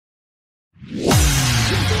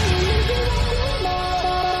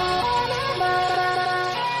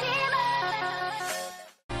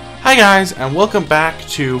Hi guys, and welcome back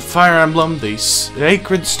to Fire Emblem, the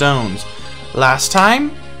Sacred Stones. Last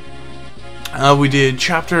time, we did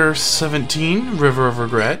Chapter 17, River of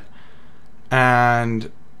Regret, and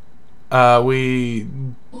we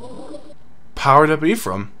powered up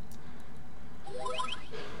Ephraim.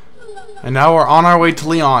 And now we're on our way to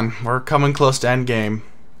Leon. We're coming close to endgame,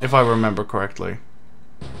 if I remember correctly.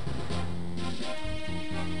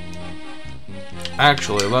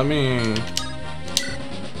 Actually, let me...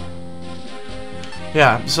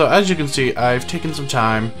 Yeah, so as you can see, I've taken some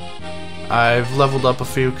time. I've leveled up a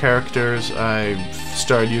few characters. I've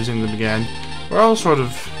started using them again. We're all sort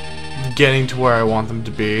of getting to where I want them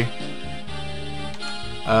to be.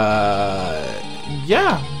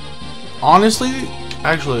 Yeah. Honestly,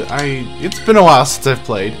 actually, it's been a while since I've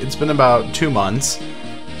played. It's been about 2 months.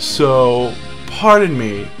 So, pardon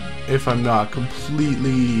me if I'm not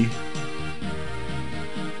completely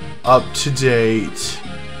up to date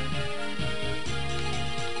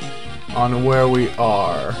on where we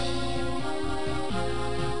are.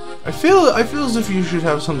 I feel as if you should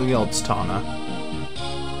have something else, Tana.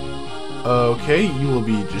 Okay, you will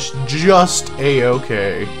be just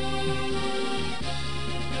a-okay.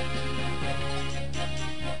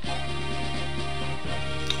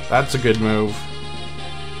 That's a good move.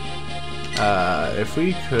 If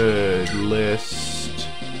we could list...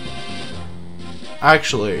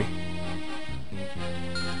 Actually...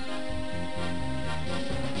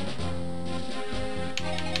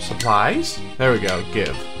 Supplies? There we go,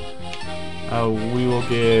 give. We will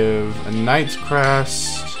give a Knight's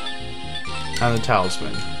Crest and the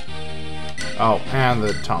Talisman. Oh, and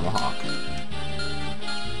the Tomahawk.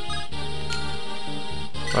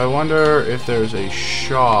 I wonder if there's a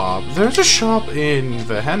shop. There's a shop in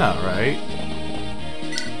Vienna, right?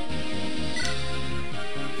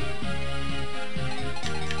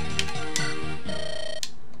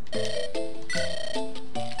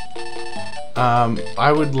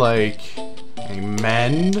 I would like a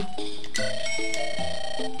mend.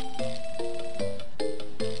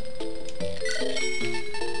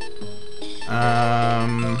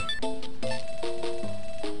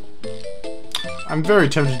 I'm very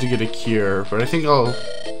tempted to get a cure, but I think we'll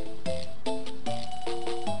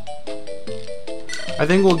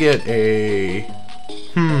get a...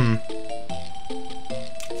 I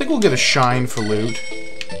think we'll get a shine for loot.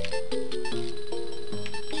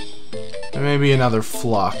 And maybe another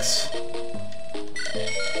flux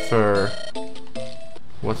for...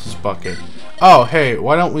 What's this bucket? Oh, hey,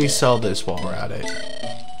 why don't we sell this while we're at it?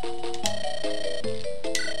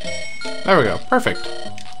 There we go, perfect.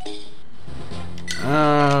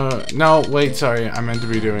 No, wait, sorry, I meant to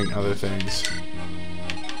be doing other things.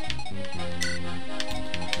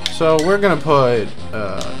 So, we're gonna put,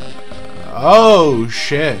 oh,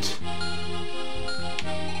 shit.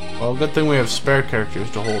 Well, good thing we have spare characters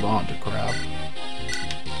to hold on to crap.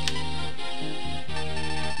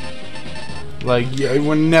 Like, yeah,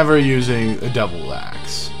 we're never using a double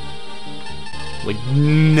axe. Like,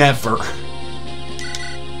 never.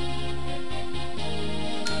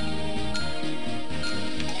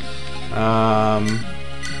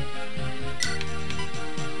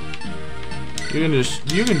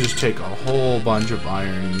 You can just take a whole bunch of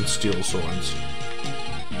iron and steel swords.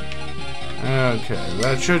 Okay,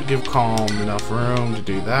 that should give Calm enough room to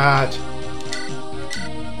do that.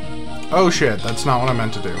 Oh shit, that's not what I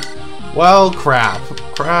meant to do. Well, crap.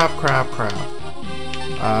 Crap.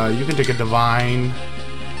 You can take a divine.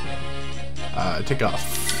 Take a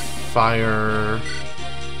fire.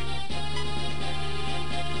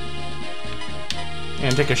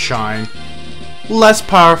 And take a shine. Less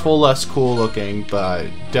powerful, less cool looking, but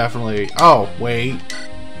definitely... Oh, wait.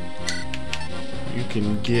 You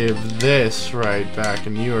can give this right back,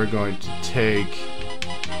 and you are going to take...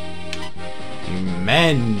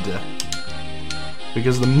 Mend.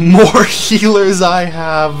 Because the more healers I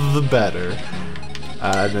have, the better.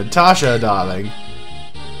 Natasha, darling.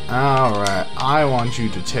 Alright, I want you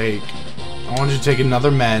to take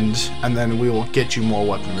another mend, and then we will get you more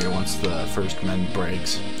weaponry once the first mend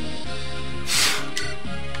breaks.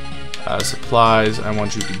 Supplies, I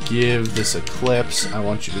want you to give this Eclipse. I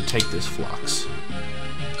want you to take this Flux.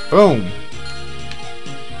 Boom!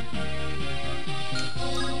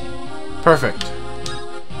 Perfect.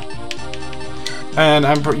 And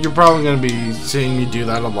you're probably going to be seeing me do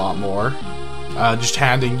that a lot more. Just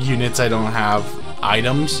handing units I don't have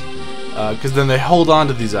items. Because then they hold on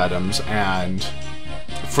to these items and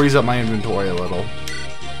freeze up my inventory a little.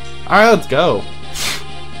 Alright, let's go.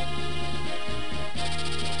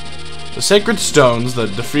 The sacred stones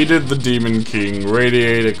that defeated the Demon King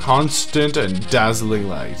radiate a constant and dazzling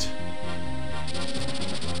light.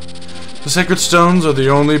 The sacred stones are the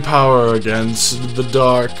only power against the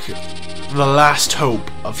dark, the last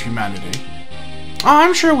hope of humanity.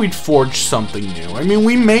 I'm sure we'd forge something new. I mean,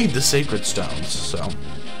 we made the sacred stones, so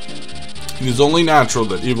it is only natural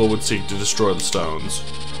that evil would seek to destroy the stones.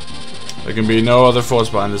 There can be no other force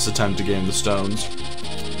behind this attempt to gain the stones.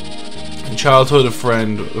 In childhood, a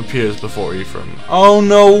friend appears before Ephraim. Oh,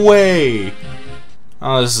 no way!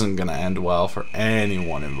 Oh, this isn't gonna end well for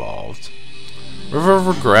anyone involved. River of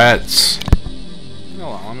Regrets.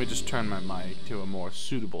 Hold on, let me just turn my mic to a more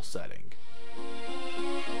suitable setting.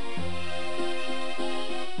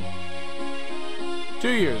 2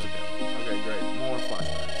 years ago. Okay, great. More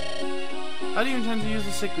flashbacks. How do you intend to use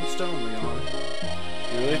the sacred stone, Leon?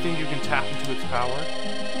 Do you really think you can tap into its power?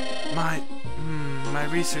 My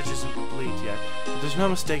research isn't complete yet, but there's no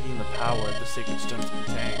mistaking the power the sacred stones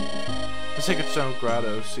contain. The sacred stone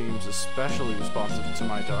grotto seems especially responsive to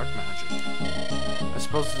my dark magic. I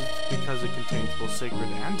suppose it's because it contains both sacred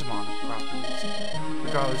and demonic properties.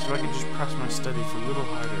 Regardless, if I can just press my studies a little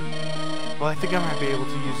harder, well, I think I might be able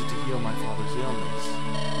to use it to heal my father's illness.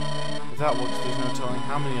 If that works, there's no telling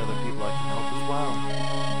how many other people I can help as well.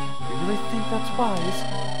 You really think that's wise?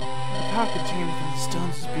 The power contained within the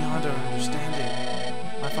stones is beyond our understanding.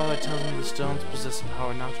 My father tells me the stones possess a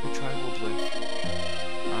power not to be trifled with.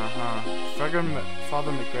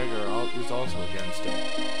 Father McGregor is also against it.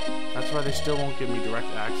 That's why they still won't give me direct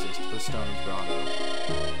access to the stone of grotto.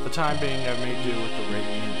 For the time being, I've made do with the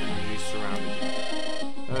radiant energy surrounding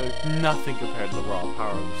it. Nothing compared to the raw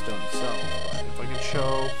power of the stone itself, but if I can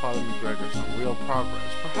show Father McGregor some real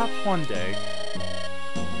progress, perhaps one day,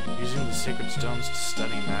 using the sacred stones to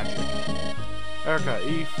study magic. Erica,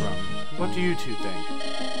 Ephraim, what do you two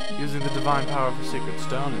think? Using the divine power of the sacred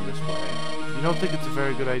stone in this way, you don't think it's a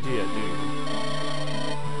very good idea, do you?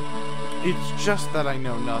 It's just that I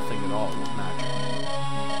know nothing at all with magic.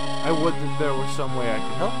 I would that there were some way I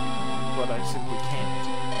could help you, but I simply can't.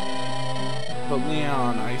 But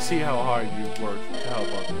Leon, I see how hard you've worked to help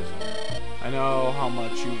others. I know how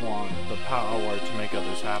much you want the power to make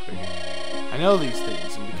others happy. I know these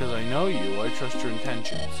things, and because I know you, I trust your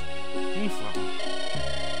intentions. Ephraim,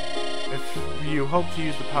 if you hope to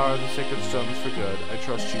use the power of the sacred stones for good, I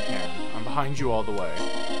trust you can. I'm behind you all the way.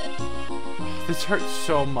 This hurts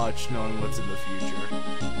so much knowing what's in the future.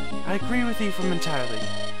 I agree with Ephraim entirely.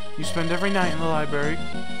 You spend every night in the library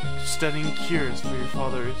studying cures for your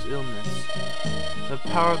father's illness. The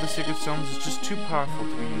power of the sacred stones is just too powerful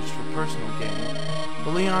to be used for personal gain.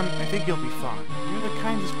 But Leon, I think you'll be fine. You're the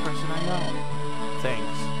kindest person I know.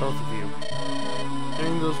 Thanks, both of you.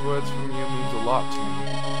 Hearing those words from you means a lot to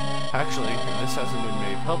me. Actually, this hasn't been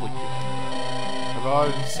made public yet. I've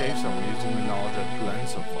already saved someone using the knowledge I've gleaned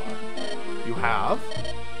so far. You have?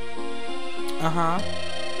 A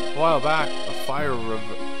while back, a fire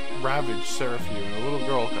ravaged Seraphim, and a little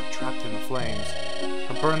girl got trapped in the flames.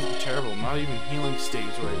 Her burns were terrible. Not even healing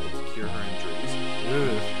staves were able to cure her injuries.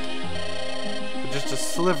 Ugh. But just a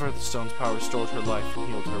sliver of the stone's power restored her life and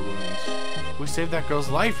healed her wounds. We saved that girl's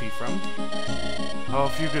life, Ephraim. Oh,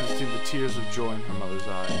 if you could have seen the tears of joy in her mother's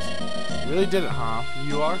eyes. You really did it, huh?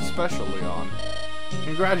 You are special, Leon.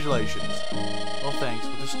 Congratulations. Well, thanks,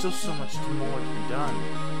 but there's still so much more to be done.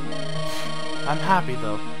 I'm happy,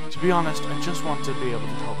 though. To be honest, I just want to be able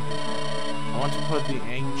to help you. I want to put the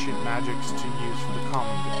ancient magics to use for the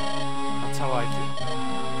common good. That's how I feel.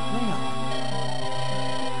 Leon.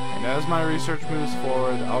 And as my research moves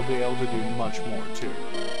forward, I'll be able to do much more, too.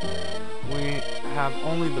 We have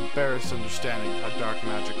only the barest understanding of how dark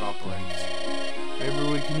magic operates.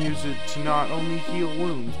 Maybe we can use it to not only heal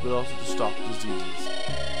wounds, but also to stop disease.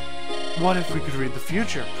 What if we could read the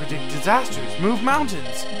future, predict disasters, move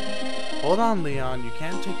mountains? Hold on, Leon, you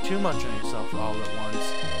can't take too much on yourself all at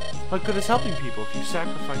once. What good is helping people if you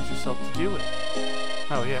sacrifice yourself to do it?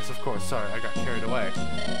 Oh yes, of course, sorry, I got carried away.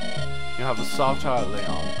 You have a soft heart,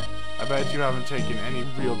 Leon. I bet you haven't taken any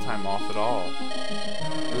real time off at all.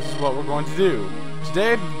 This is what we're going to do.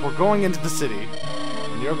 Today, we're going into the city.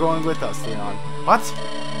 And you're going with us, Leon. What?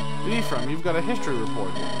 Ephraim, you've got a history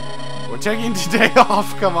report here. We're taking today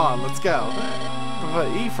off. Come on, let's go. But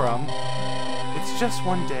Ephraim, it's just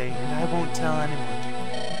one day, and I won't tell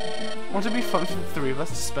anyone. Won't it be fun for the three of us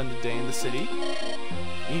to spend a day in the city?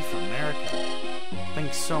 Ephraim, Erica,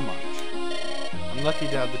 thanks so much. I'm lucky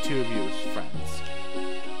to have the two of you as friends.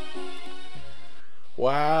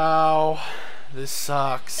 Wow, this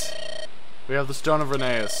sucks. We have the Stone of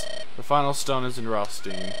Rheneas. The final stone is in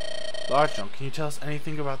Rothstein. Larchunk, can you tell us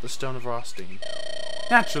anything about the Stone of Rothstein?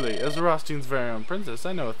 Naturally, as Rothstein's very own princess,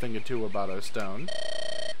 I know a thing or two about our stone.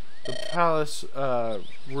 The palace,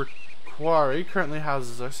 Quarry currently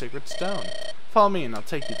houses our sacred stone. Follow me and I'll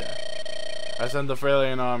take you there. I sent the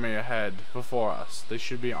Fralian army ahead, before us. They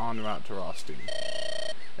should be en route to Rothstein.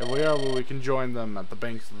 If we are, we can join them at the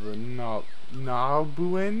banks of the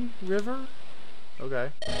Nabuin River?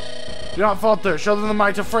 Okay. Do not falter! Show them the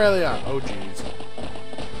might of Fralia! Oh, jeez.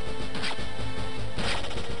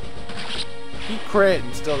 He crit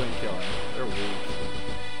and still didn't kill him. They're weak.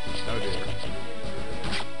 Oh, dear.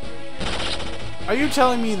 Are you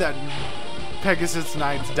telling me that Pegasus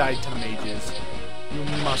Knights died to mages? You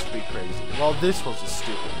must be crazy. Well, this was a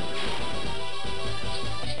stupid move.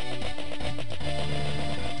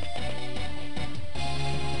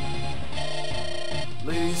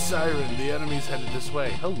 Lady Siren, the enemy's headed this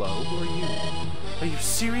way. Hello, who are you? Are you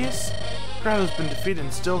serious? Grotto's been defeated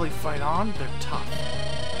and still they fight on? They're tough.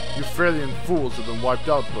 You Fralian fools have been wiped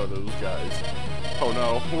out by those guys. Oh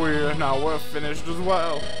no, we're finished as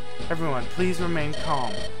well. Everyone, please remain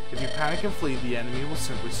calm. If you panic and flee, the enemy will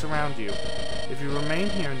simply surround you. If you remain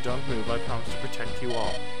here and don't move, I promise to protect you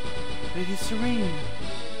all. Lady Serene.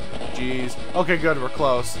 Jeez. Okay, good, we're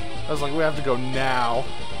close. I was like, we have to go now.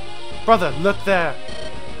 Brother, look there.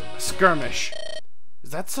 A skirmish.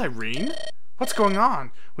 Is that Cyrene? What's going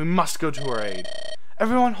on? We must go to her aid.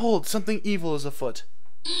 Everyone hold, something evil is afoot.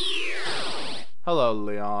 Hello,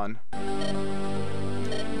 Leon.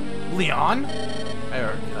 Leon?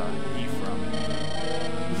 Erica, Ephraim.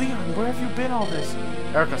 Leon, where have you been all this?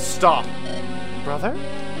 Erica, stop! Brother?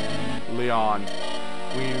 Leon,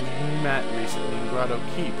 we met recently in Grotto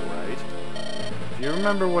Keep, right? Do you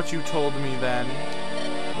remember what you told me then?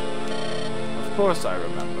 Of course I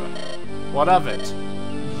remember. What of it?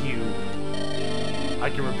 You. I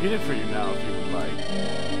can repeat it for you now if you would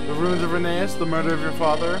like. The ruins of Rheneas, the murder of your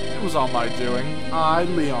father, it was all my doing. I,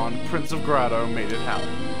 Leon, Prince of Grotto, made it happen.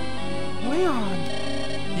 Leon!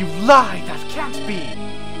 You lie! That can't be!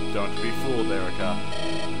 Don't be fooled, Erica.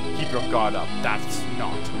 Keep your guard up. That's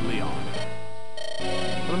not Leon.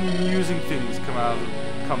 What amusing things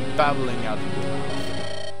come babbling out of your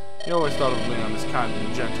mouth. You always thought of Leon as kind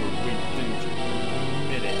and gentle and weak, didn't you?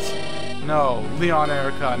 Admit it. No, Leon,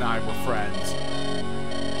 Erica, and I were friends.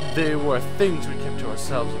 There were things we kept to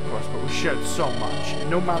ourselves, of course, but we shared so much. And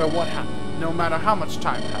no matter what happened, no matter how much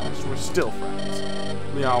time passed, we're still friends.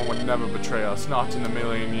 Leon would never betray us, not in a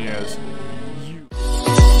million years.